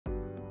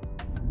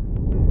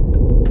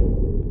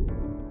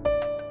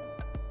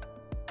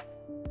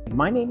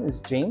My name is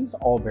James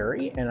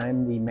Albury, and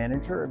I'm the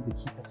manager of the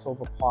Kika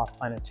Silva Pla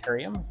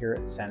Planetarium here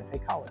at Santa Fe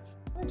College.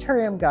 The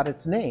planetarium got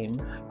its name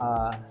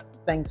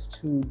thanks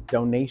to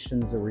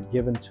donations that were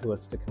given to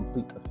us to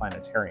complete the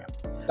planetarium.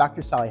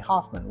 Dr. Sally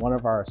Hoffman, one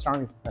of our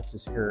astronomy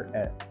professors here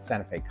at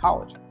Santa Fe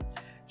College,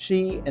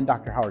 she and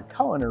Dr. Howard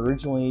Cohen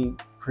originally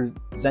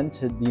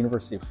presented the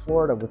University of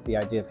Florida with the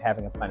idea of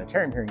having a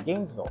planetarium here in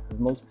Gainesville, because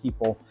most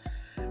people,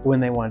 when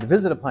they wanted to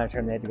visit a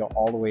planetarium, they had to go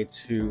all the way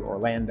to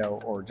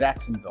Orlando or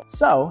Jacksonville.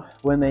 So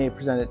when they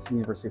presented it to the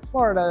University of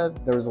Florida,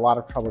 there was a lot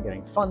of trouble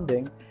getting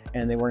funding,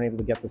 and they weren't able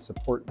to get the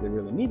support they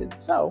really needed.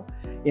 So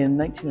in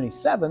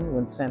 1997,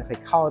 when Santa Fe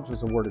College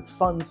was awarded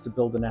funds to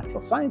build the Natural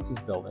Sciences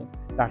building,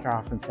 Dr.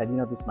 Hoffman said, you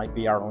know, this might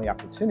be our only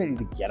opportunity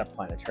to get a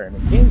planetarium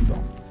in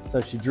Gainesville. So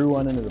she drew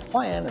one into the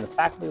plan, and the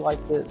faculty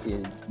liked it, the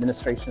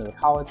administration of the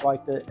college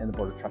liked it, and the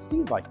board of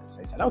trustees liked it. So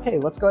they said, okay,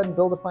 let's go ahead and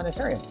build a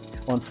planetarium.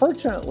 Well,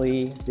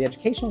 unfortunately, the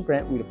educational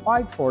grant we'd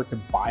applied for to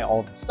buy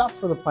all the stuff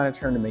for the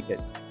planetarium to make it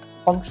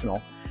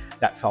functional,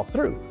 that fell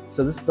through.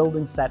 So this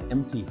building sat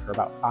empty for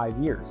about 5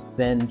 years.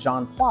 Then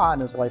John Pla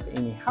and his wife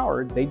Amy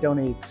Howard, they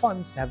donated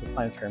funds to have the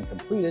planetarium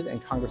completed,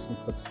 and Congressman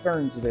Cliff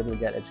Stearns was able to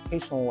get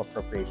educational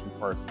appropriation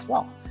for us as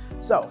well.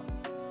 So,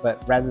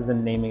 but rather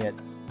than naming it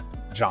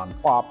John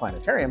Pla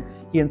Planetarium,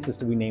 he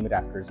insisted we name it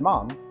after his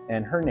mom,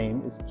 and her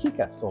name is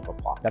Kika Silva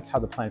Pla. That's how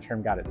the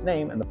planetarium got its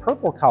name, and the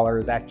purple color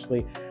is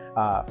actually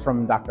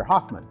from Dr.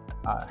 Hoffman.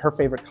 Her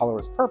favorite color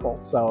was purple,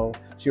 so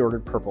she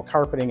ordered purple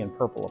carpeting and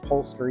purple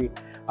upholstery,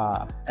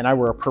 and I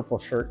wear a purple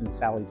shirt in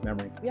Sally's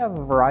memory. We have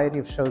a variety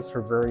of shows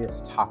for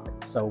various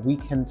topics, so we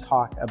can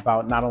talk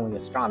about not only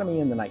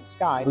astronomy and the night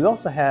sky, we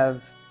also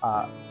have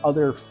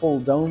other full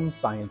dome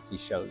sciencey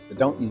shows that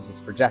don't use this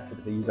projector,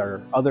 but they use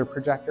our other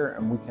projector,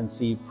 and we can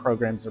see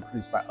programs that are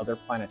produced by other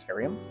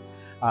planetariums,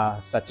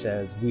 such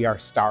as We Are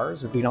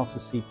Stars. We can also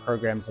see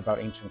programs about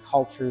ancient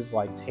cultures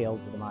like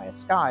Tales of the Maya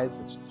Skies,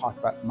 which talk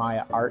about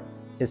Maya art,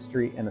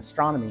 history, and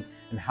astronomy,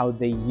 and how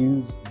they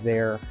used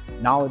their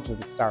knowledge of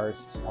the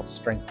stars to help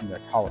strengthen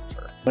their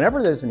culture.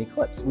 Whenever there's an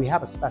eclipse, we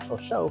have a special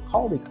show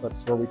called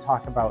Eclipse where we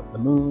talk about the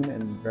moon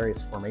and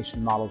various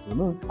formation models of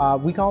the moon.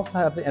 We can also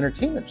have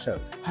entertainment shows.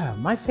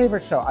 My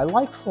favorite show, I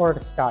like Florida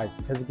Skies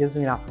because it gives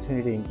me an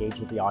opportunity to engage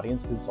with the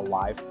audience because it's a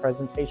live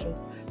presentation.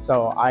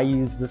 So I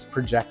use this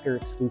projector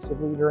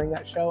exclusively during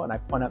that show, and I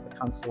point out the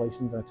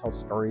constellations and I tell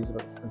stories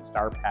about different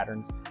star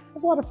patterns.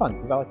 It's a lot of fun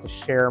because I like to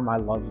share my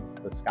love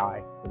of the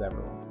sky with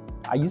everyone.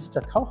 I used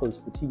to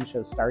co-host the TV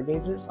show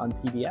Stargazers on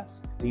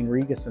PBS. Dean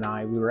Regas and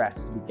I, we were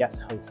asked to be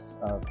guest hosts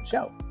of the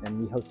show,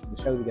 and we hosted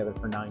the show together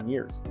for 9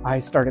 years. I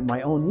started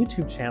my own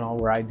YouTube channel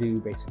where I do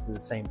basically the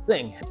same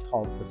thing. It's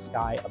called The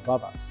Sky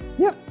Above Us.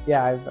 Yep,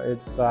 yeah,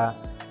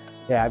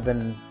 I've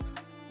been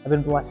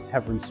blessed to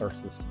have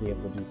resources to be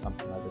able to do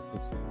something like this,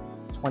 because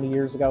 20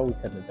 years ago, we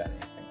couldn't have done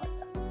anything like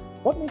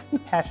that. What makes me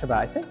passionate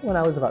about it? I think when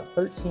I was about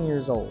 13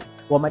 years old,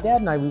 well, my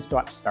dad and I, we used to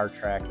watch Star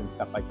Trek and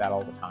stuff like that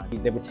all the time.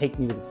 They would take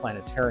me to the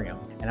planetarium,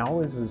 and I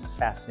always was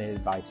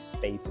fascinated by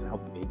space and how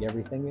big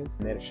everything is.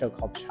 And they had a show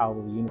called Child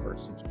of the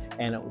Universe,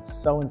 and it was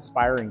so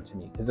inspiring to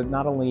me because it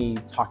not only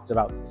talked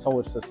about the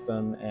solar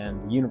system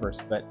and the universe,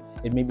 but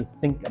it made me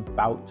think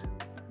about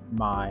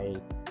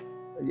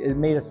it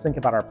made us think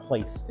about our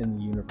place in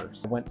the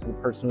universe. I went to the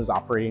person who was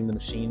operating the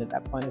machine at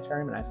that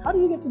planetarium and I asked, how do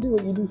you get to do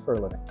what you do for a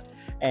living?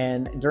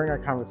 And during our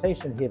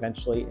conversation, he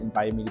eventually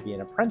invited me to be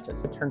an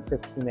apprentice. I turned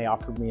 15, they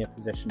offered me a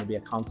position to be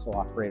a console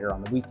operator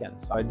on the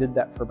weekends. So I did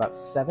that for about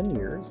 7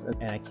 years,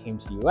 and I came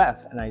to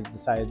UF, and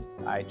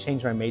I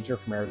changed my major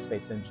from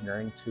aerospace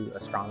engineering to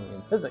astronomy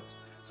and physics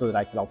so that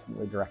I could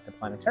ultimately direct a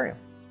planetarium.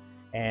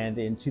 And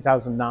in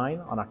 2009,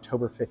 on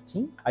October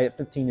 15th,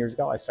 15 years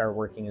ago, I started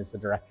working as the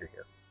director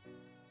here.